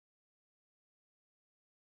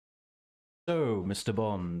So, Mr.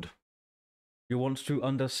 Bond, you want to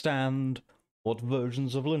understand what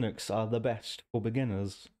versions of Linux are the best for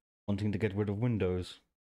beginners wanting to get rid of Windows?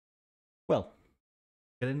 Well,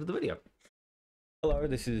 get into the video. Hello,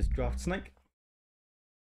 this is Draft Snake.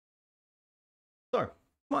 So,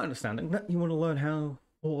 my understanding that you want to learn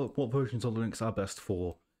what versions of Linux are best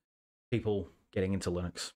for people getting into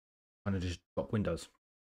Linux, kind of just drop Windows.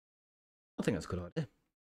 I think that's a good idea.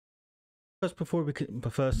 Before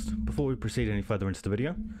we proceed any further into the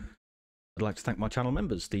video, I'd like to thank my channel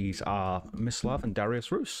members. These are Mislav and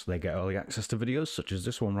Darius Roos. They get early access to videos such as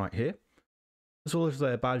this one right here, as well as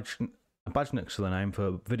their badge next to their name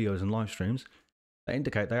for videos and live streams. They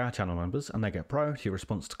indicate they are channel members, and they get priority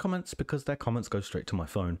response to comments because their comments go straight to my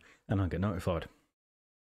phone and I get notified.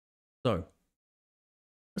 So,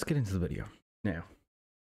 let's get into the video. Now,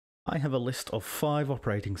 I have a list of 5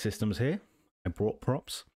 operating systems here. I brought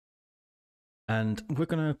props. And we're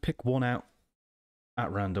going to pick one out at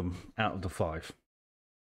random out of the 5.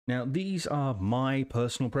 Now, these are my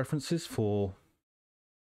personal preferences for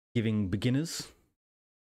giving beginners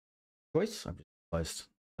choice. I've just placed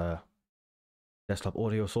desktop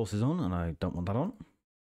audio sources on, and I don't want that on.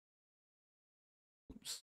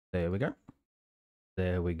 Oops. There we go.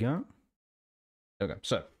 There we go. Okay,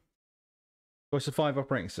 so choice of 5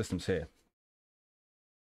 operating systems here.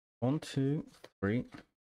 1, 2, 3,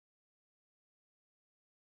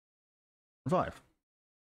 5.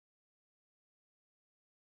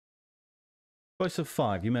 Choice of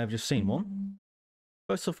 5, you may have just seen one.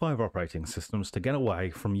 Choice of 5 operating systems to get away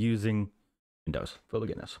from using Windows for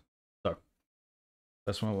beginners. So,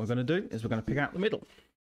 first one, what we're going to do is we're going to pick out the middle.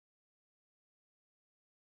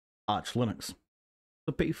 Arch Linux.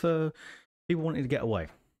 For people wanting to get away.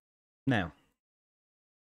 Now,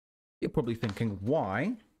 you're probably thinking,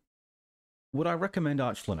 why would I recommend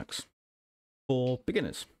Arch Linux for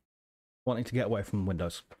beginners wanting to get away from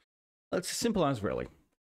Windows? It's as simple as really.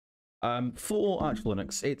 For Arch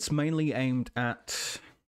Linux, it's mainly aimed at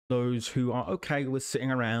those who are okay with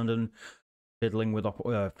sitting around and fiddling with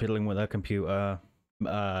their computer,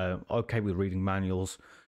 okay with reading manuals,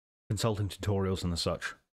 consulting tutorials and the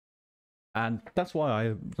such. And that's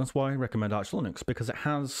why I recommend Arch Linux, because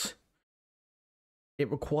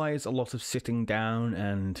it requires a lot of sitting down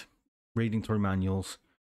and reading through manuals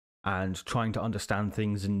and trying to understand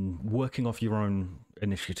things and working off your own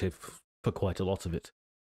initiative for quite a lot of it.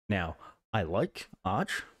 Now, I like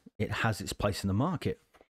Arch. It has its place in the market,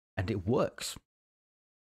 and it works.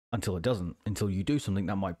 Until it doesn't, until you do something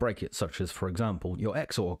that might break it, such as, for example, your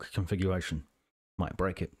Xorg configuration might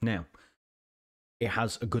break it. Now, it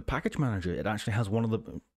has a good package manager. It actually has one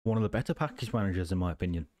of the better package managers, in my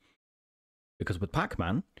opinion. Because with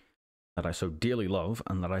Pacman, that I so dearly love,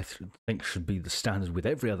 and that I think should be the standard with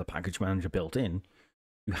every other package manager built in,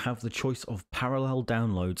 you have the choice of parallel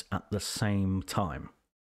downloads at the same time.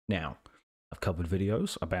 Now, I've covered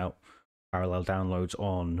videos about parallel downloads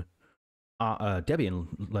on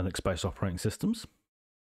Debian Linux-based operating systems,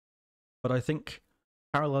 but I think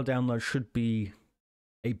parallel downloads should be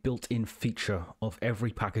a built-in feature of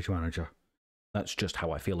every package manager. That's just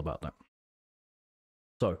how I feel about that.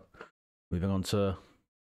 So, moving on to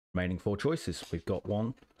remaining 4 choices. We've got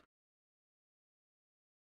 1,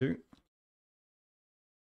 2.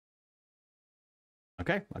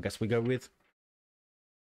 Okay, I guess we go with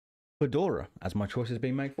Fedora as my choice is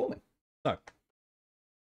being made for me. So,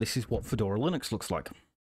 this is what Fedora Linux looks like.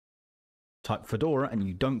 Type Fedora and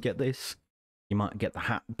you don't get this. You might get the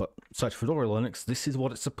hat, but search Fedora Linux. This is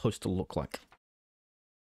what it's supposed to look like.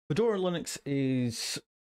 Fedora Linux is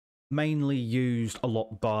mainly used a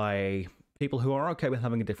lot by people who are okay with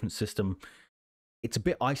having a different system. It's a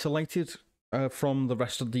bit isolated from the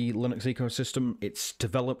rest of the Linux ecosystem. It's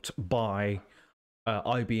developed by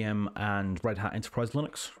IBM and Red Hat Enterprise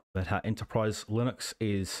Linux. Red Hat Enterprise Linux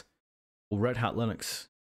Red Hat Linux,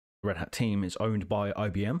 the Red Hat team is owned by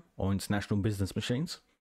IBM, or International Business Machines.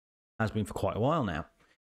 Has been for quite a while now.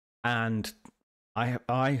 And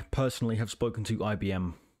I personally have spoken to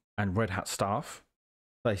IBM and Red Hat staff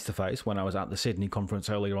face to face when I was at the Sydney conference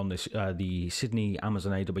earlier on this, the Sydney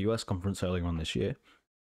Amazon AWS conference earlier on this year,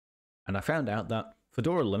 and I found out that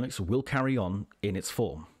Fedora Linux will carry on in its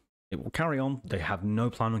form. It will carry on. They have no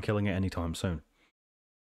plan on killing it anytime soon.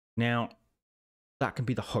 Now, that can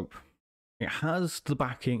be the hope. It has the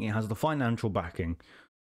backing. It has the financial backing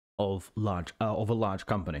of a large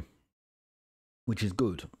company, which is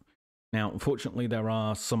good. Now, unfortunately,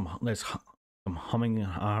 there's some humming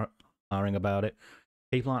and hawing about it.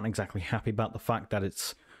 People aren't exactly happy about the fact that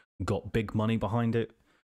it's got big money behind it.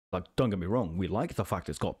 Like, don't get me wrong, we like the fact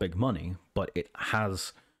it's got big money, but it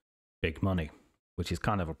has big money. which is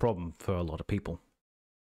kind of a problem for a lot of people.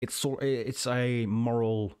 It's a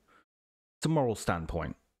moral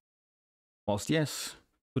standpoint. Whilst yes,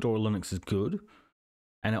 Fedora Linux is good,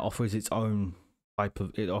 and it offers its own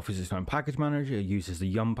package manager. It uses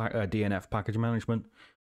the DNF package management,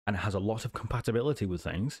 and it has a lot of compatibility with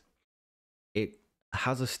things. It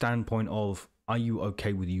has a standpoint of, are you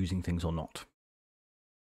okay with using things or not?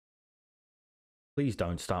 Please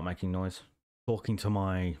don't start making noise. Talking to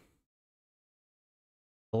my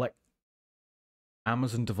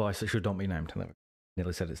Amazon device that should not be named. I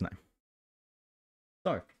nearly said its name.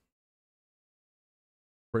 So,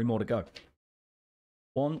 3 more to go.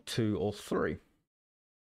 1, 2, or 3. In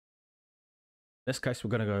this case,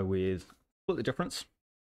 we're going to go with split the difference.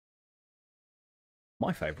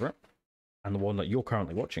 My favorite, and the one that you're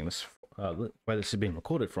currently watching this, where this is being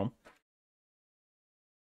recorded from,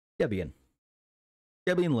 Debian.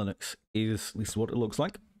 Debian Linux this is what it looks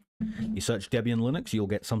like. You search Debian Linux, you'll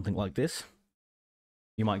get something like this.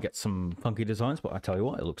 You might get some funky designs, but I tell you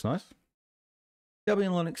what, it looks nice.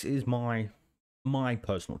 Debian Linux is my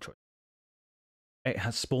personal choice. It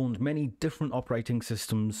has spawned many different operating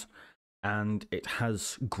systems, and it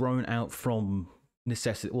has grown out from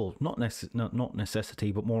necessity. Well, not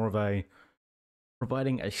necessity, but more of a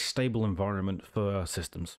providing a stable environment for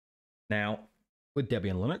systems. Now, with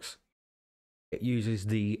Debian Linux, it uses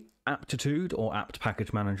the aptitude or apt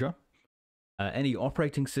package manager. Any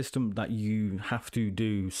operating system that you have to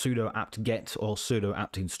do sudo apt get or sudo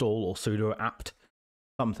apt install or sudo apt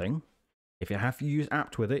something, if you have to use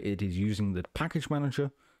apt with it, it is using the package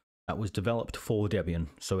manager that was developed for Debian,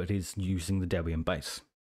 so it is using the Debian base.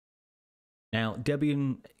 Now,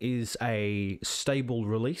 Debian is a stable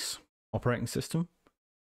release operating system,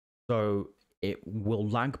 so it will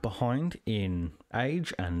lag behind in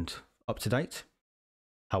age and up to date.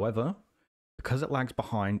 However, because it lags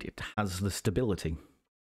behind, it has the stability.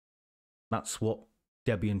 That's what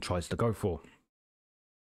Debian tries to go for.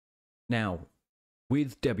 Now,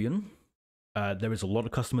 with Debian, there is a lot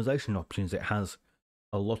of customization options. It has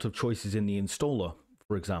a lot of choices in the installer,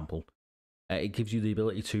 for example. It gives you the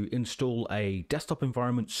ability to install a desktop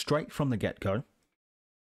environment straight from the get-go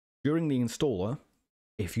during the installer,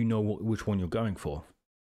 if you know which one you're going for.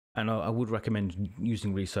 And I would recommend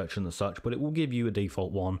using research and the such, but it will give you a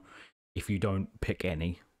default one if you don't pick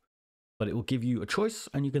any. But it will give you a choice,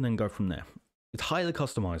 and you can then go from there. It's highly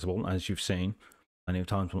customizable, as you've seen many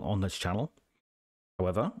times on this channel.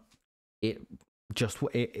 However,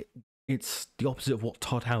 it's the opposite of what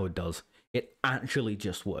Todd Howard does. It actually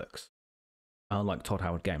just works. I like Todd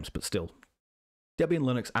Howard games, but still, Debian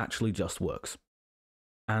Linux actually just works.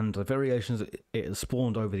 And the variations it has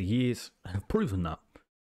spawned over the years have proven that.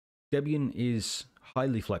 Debian is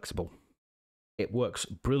highly flexible. It works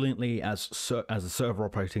brilliantly as a server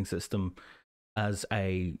operating system, as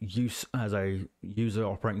a user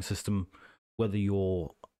operating system, whether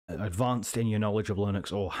you're advanced in your knowledge of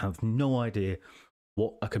Linux or have no idea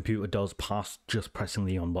what a computer does past just pressing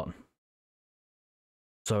the on button.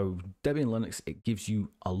 So Debian Linux, it gives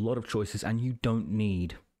you a lot of choices, and you don't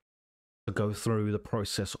need to go through the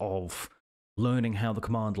process of learning how the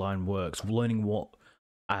command line works, learning what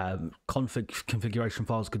configuration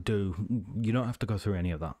files could do. You don't have to go through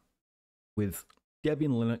any of that. With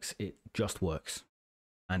Debian Linux, it just works,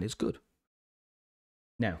 and it's good.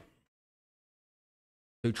 Now,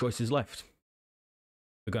 2 choices left.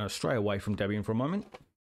 We're going to stray away from Debian for a moment.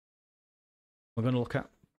 We're going to look at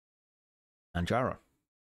Mangaro.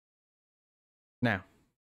 Now,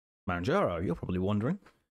 Mangaro, you're probably wondering,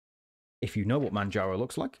 if you know what Mangaro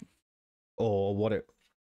looks like, or what it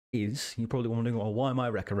is, you're probably wondering, well, why am I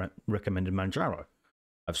recommending Mangaro?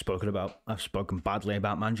 I've spoken badly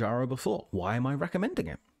about Mangaro before. Why am I recommending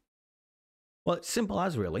it? Well, it's simple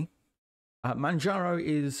as really. Mangaro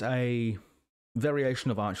is a variation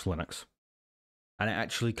of Arch Linux, and it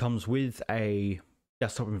actually comes with a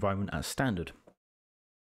desktop environment as standard.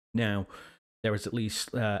 Now, there is at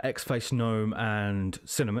least Xface, GNOME, and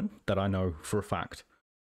Cinnamon that I know for a fact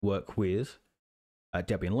work with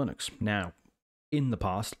Debian Linux. Now, in the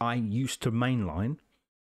past, I used to mainline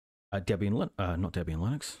Mangaro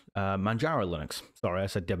Linux. Sorry, I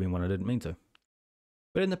said Debian when I didn't mean to.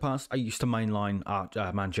 But in the past, I used to mainline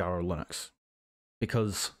Mangaro Linux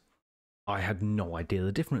because I had no idea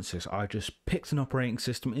the differences. I just picked an operating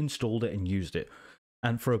system, installed it, and used it.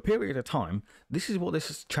 And for a period of time, this is what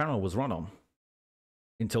this channel was run on.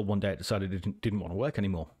 Until one day it decided it didn't want to work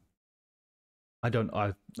anymore.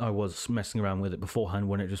 I was messing around with it beforehand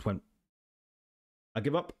when it just went, I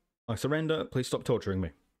give up, I surrender, please stop torturing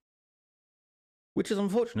me. Which is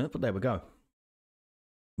unfortunate, but there we go.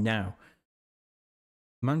 Now,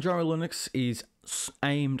 Mangaro Linux is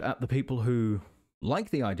aimed at the people who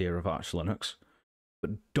like the idea of Arch Linux,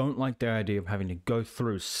 but don't like the idea of having to go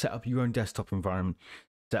through, set up your own desktop environment,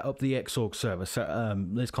 set up the Xorg server, set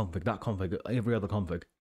this config, that config, every other config.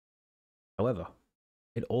 However,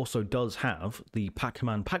 it also does have the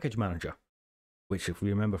Pacman package manager, which, if we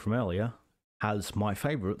remember from earlier, has my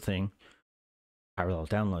favorite thing, parallel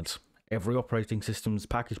downloads. Every operating system's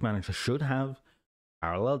package manager should have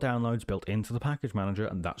parallel downloads built into the package manager,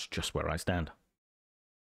 and that's just where I stand.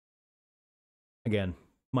 Again,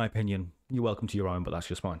 my opinion, you're welcome to your own, but that's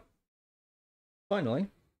just mine. Finally,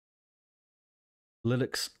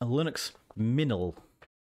 Linux Minl.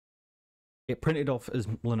 It printed off as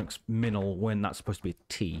Linux Minl when that's supposed to be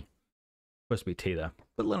T. Supposed to be T there.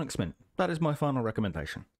 But Linux Mint, that is my final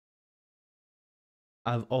recommendation.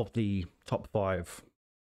 Of the top 5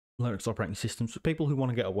 Linux operating systems for people who want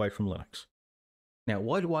to get away from Linux. Now,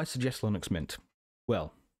 why do I suggest Linux Mint?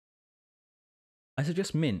 Well, I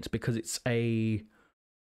suggest Mint because it's a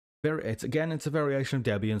variation of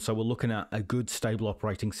Debian, so we're looking at a good, stable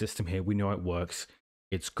operating system here. We know it works.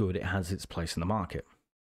 It's good. It has its place in the market.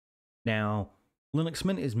 Now, Linux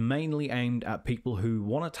Mint is mainly aimed at people who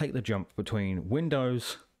want to take the jump between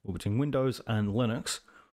Windows and Linux,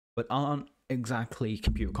 but aren't exactly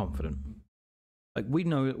computer confident. Like, we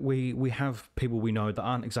know we have people we know that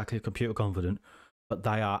aren't exactly computer confident, but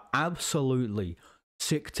they are absolutely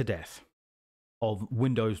sick to death of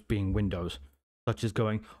Windows being Windows, such as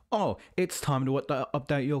going, "Oh, it's time to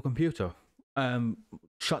update your computer.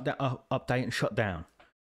 Update and shut down."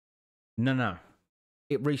 No.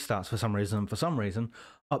 It restarts for some reason, and for some reason,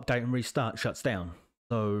 update and restart shuts down.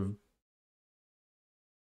 So,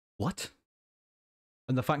 what?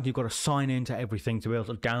 And the fact you've got to sign into everything to be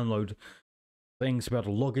able to download things, to be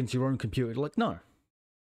able to log into your own computer, like, no.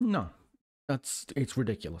 It's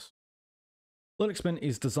ridiculous. Linux Mint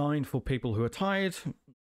is designed for people who are tired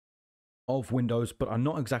of Windows, but are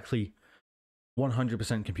not exactly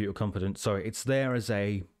 100% computer confident, so it's there as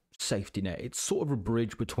a safety net. It's sort of a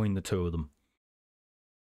bridge between the two of them.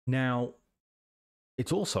 Now,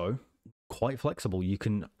 it's also quite flexible. You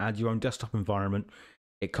can add your own desktop environment.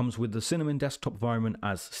 It comes with the Cinnamon desktop environment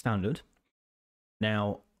as standard.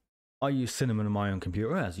 Now, I use Cinnamon on my own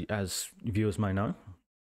computer, as viewers may know,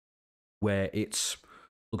 where it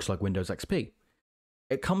looks like Windows XP.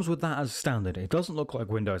 It comes with that as standard. It doesn't look like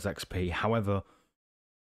Windows XP. However,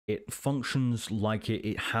 it functions like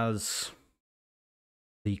it has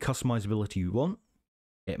the customizability you want.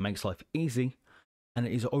 It makes life easy, and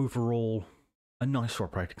it is overall a nicer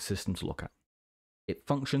operating system to look at. It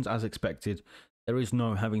functions as expected. There is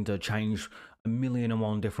no having to change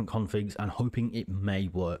 1,000,001 different configs and hoping it may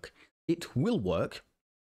work. It will work,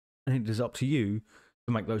 and it is up to you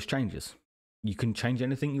to make those changes. You can change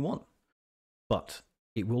anything you want, but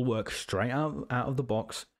it will work straight out of the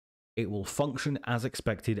box. It will function as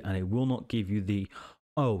expected, and it will not give you the,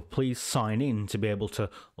 "Oh, please sign in to be able to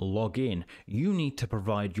log in. You need to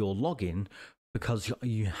provide your login because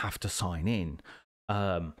you have to sign in.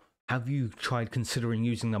 Have you tried considering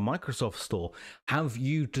using the Microsoft Store? Have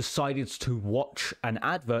you decided to watch an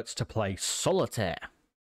advert to play Solitaire?"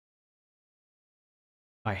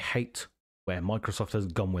 I hate where Microsoft has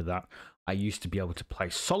gone with that. I used to be able to play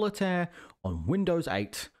Solitaire on Windows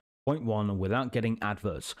 8.1 without getting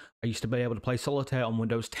adverts. I used to be able to play Solitaire on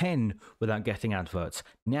Windows 10 without getting adverts.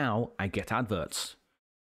 Now I get adverts.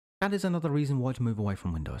 That is another reason why to move away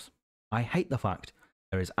from Windows. I hate the fact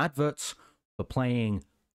there is adverts for playing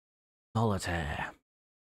Solitaire.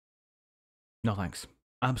 No thanks.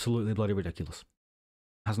 Absolutely bloody ridiculous.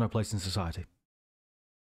 Has no place in society.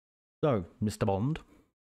 So, Mr. Bond,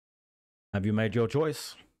 have you made your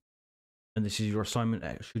choice? And this is your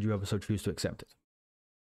assignment, should you ever so choose to accept it.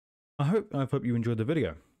 I hope you enjoyed the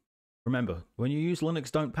video. Remember, when you use Linux,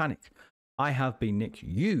 don't panic. I have been Nick,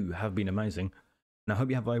 you have been amazing, and I hope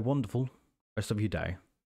you have a wonderful rest of your day.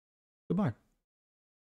 Goodbye.